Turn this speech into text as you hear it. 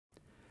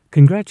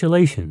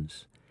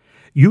Congratulations!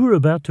 You are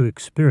about to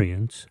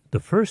experience the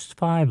first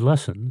 5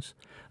 lessons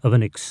of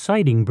an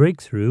exciting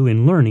breakthrough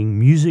in learning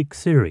music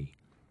theory.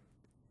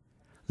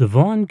 The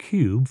Vaughn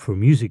Cube for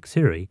music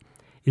theory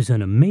is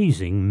an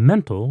amazing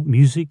mental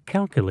music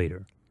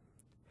calculator.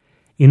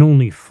 In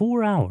only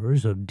 4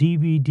 hours of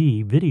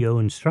DVD video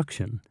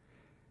instruction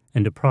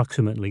and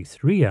approximately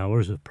 3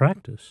 hours of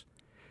practice,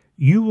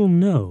 you will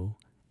know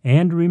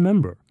and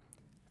remember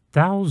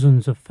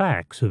thousands of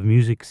facts of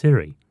music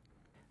theory.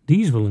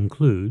 These will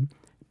include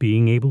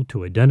being able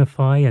to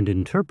identify and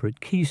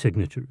interpret key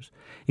signatures,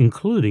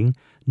 including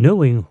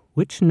knowing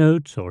which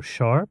notes are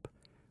sharp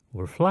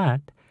or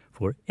flat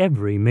for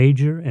every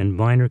major and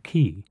minor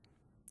key.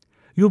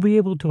 You'll be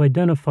able to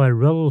identify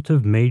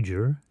relative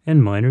major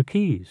and minor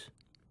keys.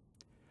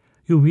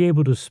 You'll be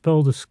able to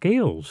spell the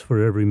scales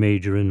for every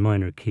major and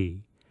minor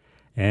key,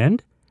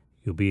 and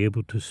you'll be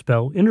able to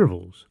spell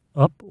intervals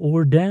up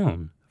or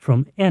down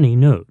from any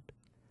note.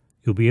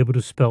 You'll be able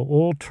to spell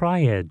all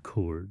triad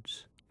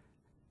chords.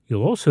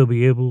 You'll also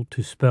be able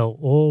to spell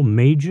all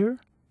major,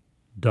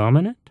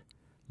 dominant,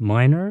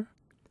 minor,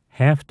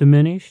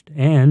 half-diminished,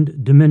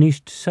 and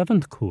diminished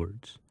seventh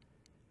chords.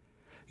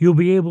 You'll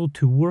be able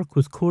to work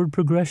with chord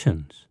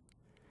progressions.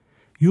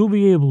 You'll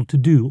be able to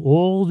do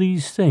all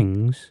these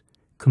things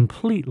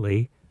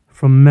completely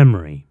from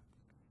memory.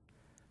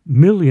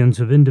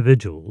 Millions of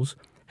individuals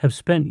have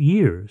spent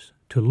years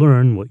to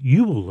learn what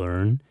you will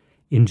learn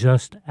in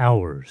just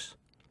hours.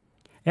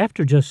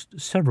 After just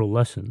several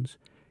lessons,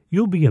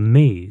 you'll be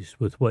amazed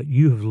with what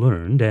you have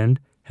learned and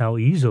how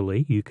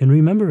easily you can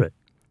remember it.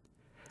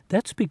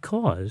 That's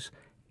because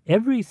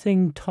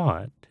everything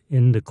taught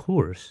in the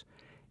course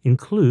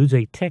includes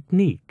a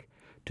technique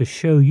to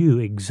show you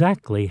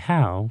exactly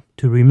how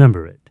to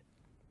remember it.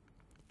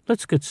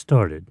 Let's get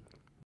started.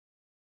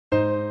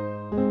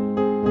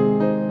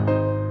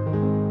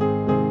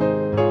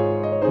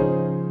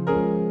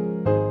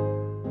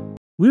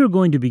 We are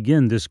going to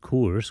begin this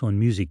course on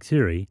music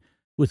theory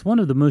with one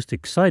of the most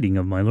exciting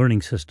of my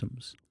learning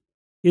systems.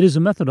 It is a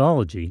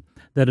methodology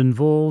that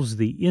involves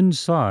the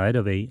inside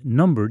of a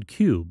numbered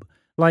cube,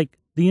 like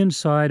the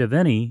inside of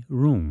any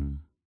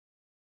room.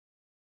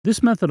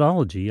 This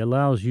methodology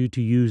allows you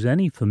to use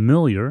any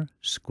familiar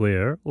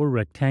square or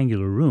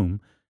rectangular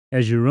room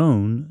as your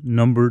own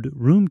numbered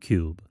room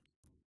cube.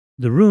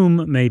 The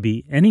room may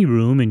be any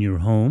room in your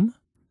home,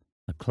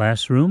 a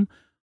classroom,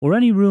 or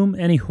any room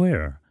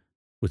anywhere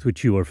with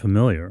which you are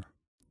familiar.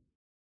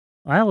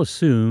 I'll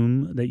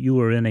assume that you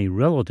are in a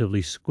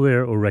relatively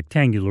square or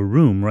rectangular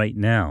room right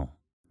now.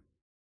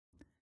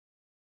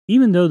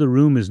 Even though the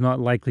room is not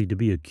likely to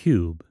be a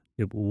cube,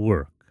 it will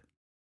work.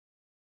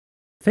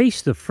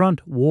 Face the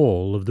front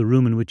wall of the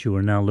room in which you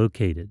are now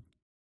located.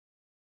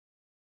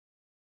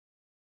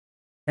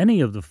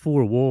 Any of the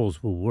 4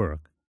 walls will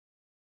work.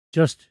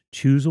 Just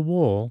choose a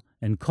wall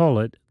and call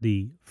it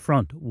the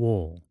front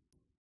wall.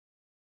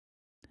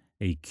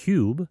 A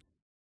cube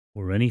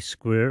or any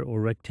square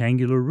or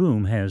rectangular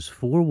room has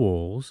 4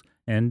 walls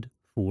and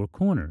 4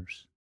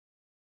 corners.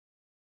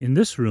 In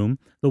this room,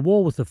 the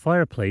wall with the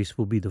fireplace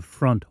will be the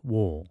front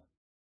wall.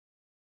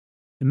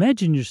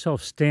 Imagine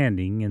yourself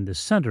standing in the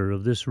center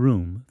of this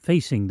room,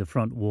 facing the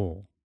front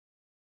wall.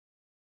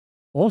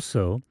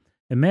 Also,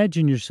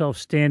 imagine yourself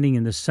standing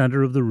in the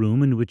center of the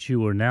room in which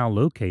you are now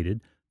located,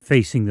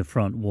 facing the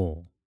front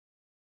wall.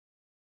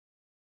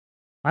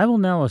 I will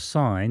now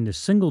assign the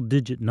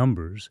single-digit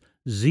numbers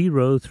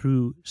 0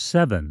 through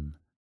 7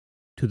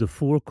 to the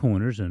 4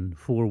 corners and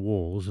 4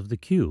 walls of the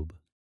cube.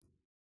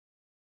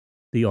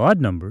 The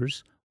odd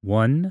numbers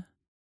 1,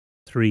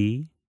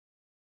 3,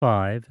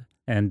 5,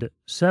 and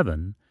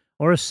 7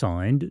 are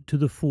assigned to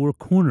the 4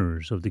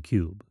 corners of the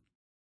cube.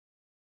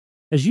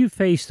 As you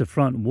face the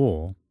front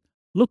wall,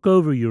 look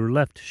over your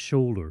left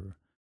shoulder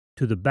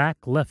to the back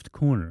left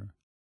corner.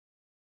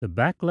 The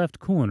back left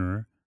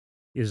corner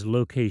is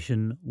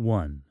location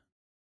 1.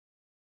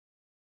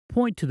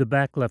 Point to the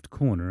back left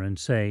corner and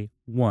say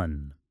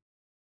 1.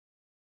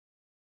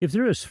 If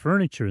there is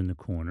furniture in the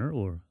corner,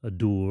 or a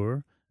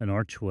door, an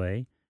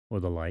archway, or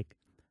the like,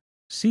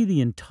 see the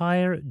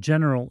entire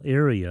general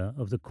area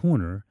of the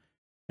corner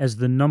as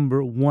the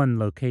number 1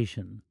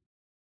 location.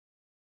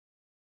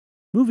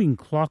 Moving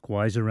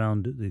clockwise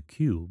around the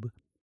cube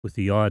with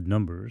the odd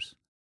numbers,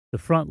 the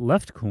front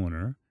left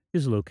corner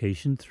is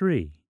location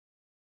 3.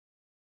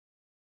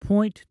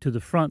 Point to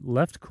the front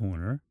left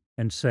corner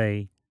and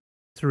say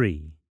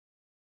 3.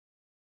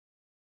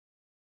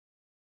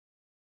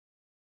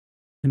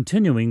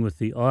 Continuing with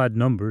the odd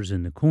numbers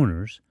in the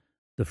corners,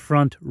 the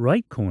front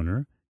right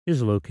corner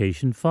is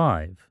location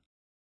 5.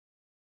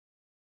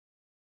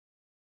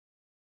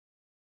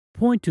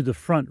 Point to the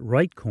front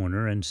right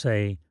corner and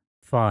say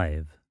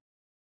 5.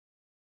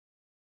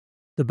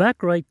 The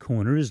back right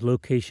corner is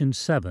location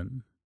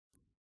 7.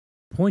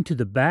 Point to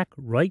the back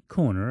right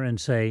corner and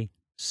say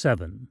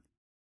 7.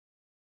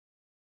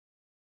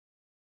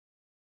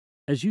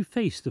 As you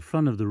face the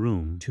front of the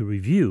room to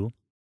review,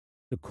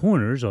 the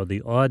corners are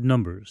the odd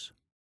numbers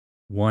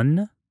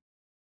 1,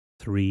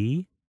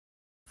 3,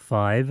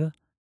 5,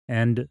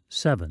 and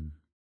 7.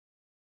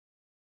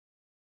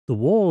 The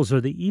walls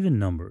are the even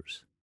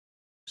numbers,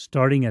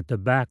 starting at the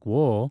back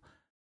wall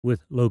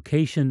with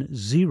location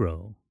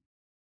 0.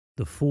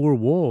 The 4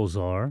 walls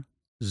are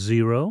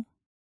 0,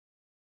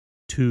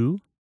 2,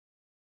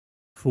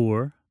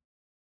 4,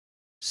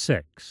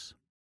 6.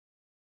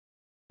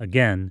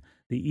 Again,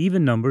 the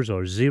even numbers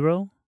are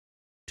 0,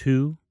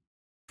 2,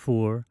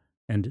 4,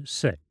 and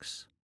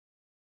 6.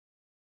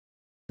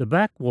 The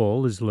back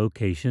wall is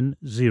location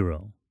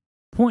 0.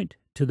 Point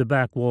to the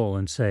back wall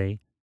and say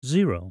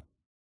 0.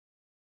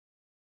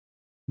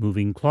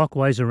 Moving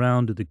clockwise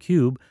around the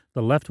cube,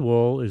 the left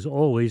wall is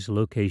always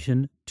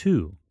location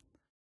 2.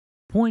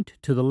 Point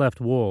to the left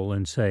wall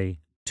and say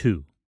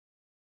 2.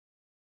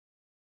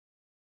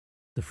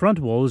 The front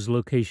wall is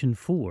location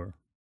 4.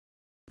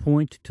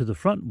 Point to the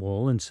front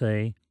wall and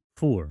say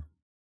 4.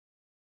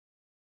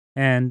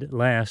 And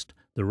last,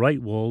 the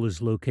right wall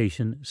is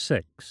location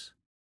 6.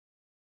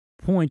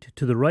 Point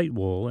to the right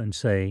wall and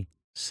say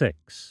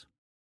 6.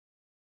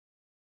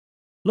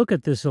 Look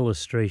at this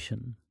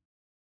illustration.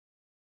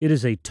 It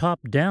is a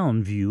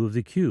top-down view of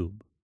the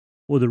cube,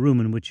 or the room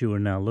in which you are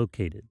now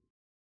located.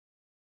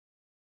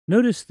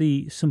 Notice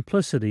the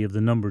simplicity of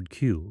the numbered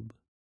cube.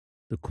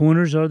 The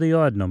corners are the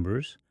odd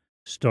numbers,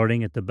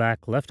 starting at the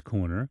back left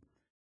corner.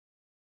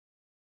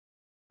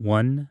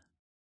 1,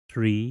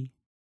 3,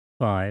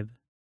 5,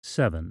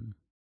 7.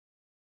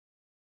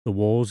 The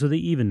walls are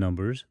the even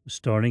numbers,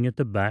 starting at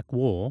the back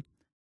wall.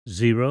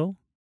 0,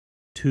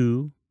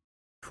 2,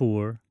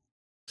 4,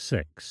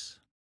 6.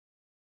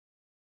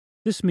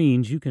 This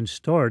means you can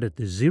start at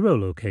the 0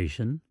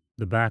 location,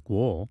 the back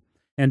wall,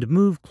 and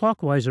move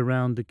clockwise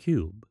around the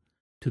cube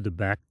to the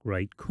back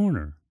right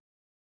corner.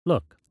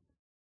 Look,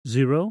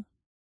 0,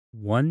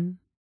 1,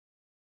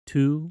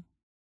 2,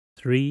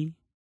 3,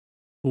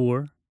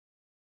 4,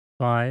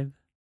 5,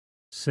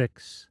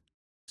 6,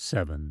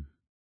 7.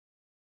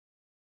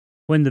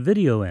 When the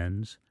video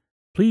ends,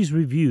 please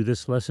review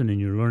this lesson in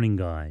your learning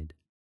guide.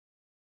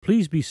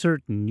 Please be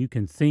certain you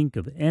can think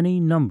of any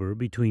number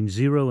between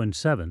 0 and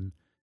 7,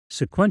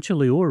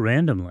 sequentially or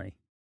randomly,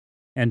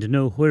 and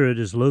know where it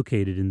is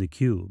located in the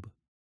cube.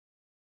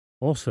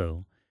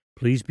 Also,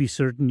 please be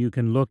certain you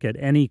can look at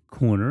any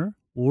corner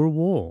or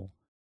wall,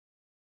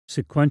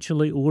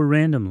 sequentially or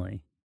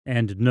randomly,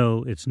 and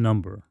know its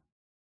number.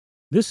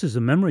 This is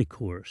a memory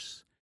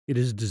course. It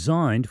is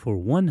designed for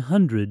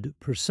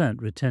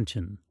 100%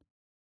 retention.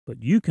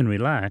 But you can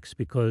relax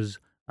because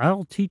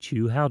I'll teach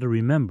you how to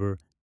remember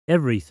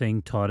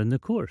everything taught in the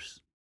course.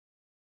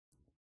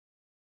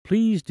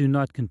 Please do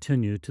not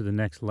continue to the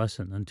next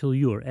lesson until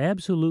you are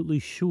absolutely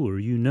sure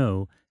you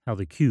know how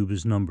the cube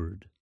is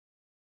numbered.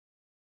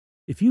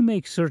 If you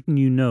make certain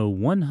you know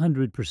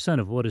 100%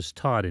 of what is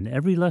taught in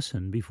every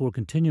lesson before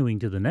continuing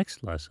to the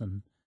next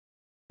lesson,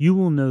 you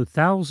will know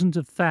thousands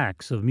of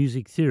facts of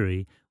music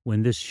theory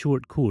when this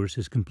short course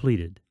is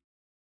completed.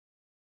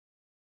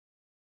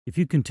 If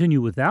you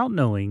continue without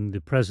knowing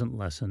the present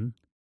lesson,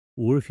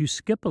 or if you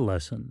skip a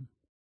lesson,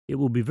 it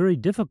will be very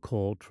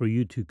difficult for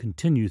you to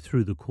continue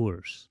through the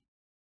course.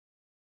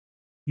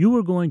 You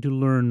are going to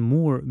learn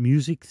more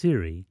music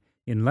theory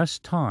in less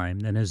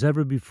time than has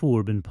ever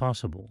before been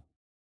possible.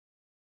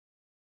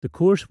 The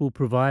course will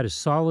provide a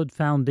solid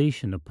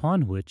foundation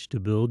upon which to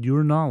build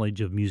your knowledge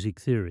of music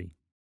theory.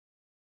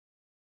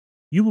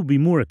 You will be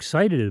more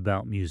excited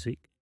about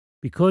music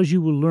because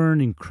you will learn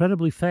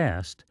incredibly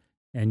fast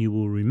and you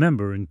will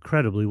remember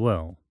incredibly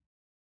well.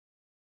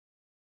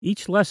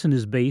 Each lesson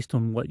is based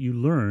on what you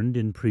learned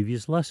in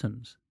previous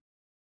lessons.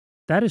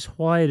 That is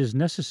why it is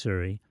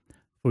necessary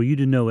for you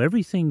to know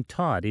everything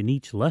taught in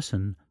each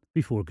lesson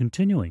before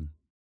continuing.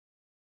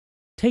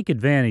 Take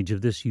advantage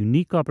of this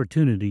unique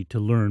opportunity to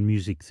learn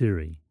music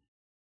theory.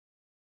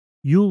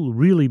 You'll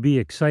really be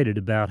excited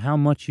about how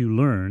much you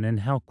learn and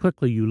how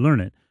quickly you learn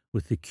it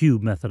with the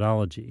cube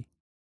methodology.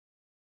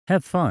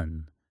 Have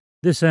fun.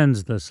 This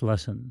ends this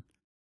lesson.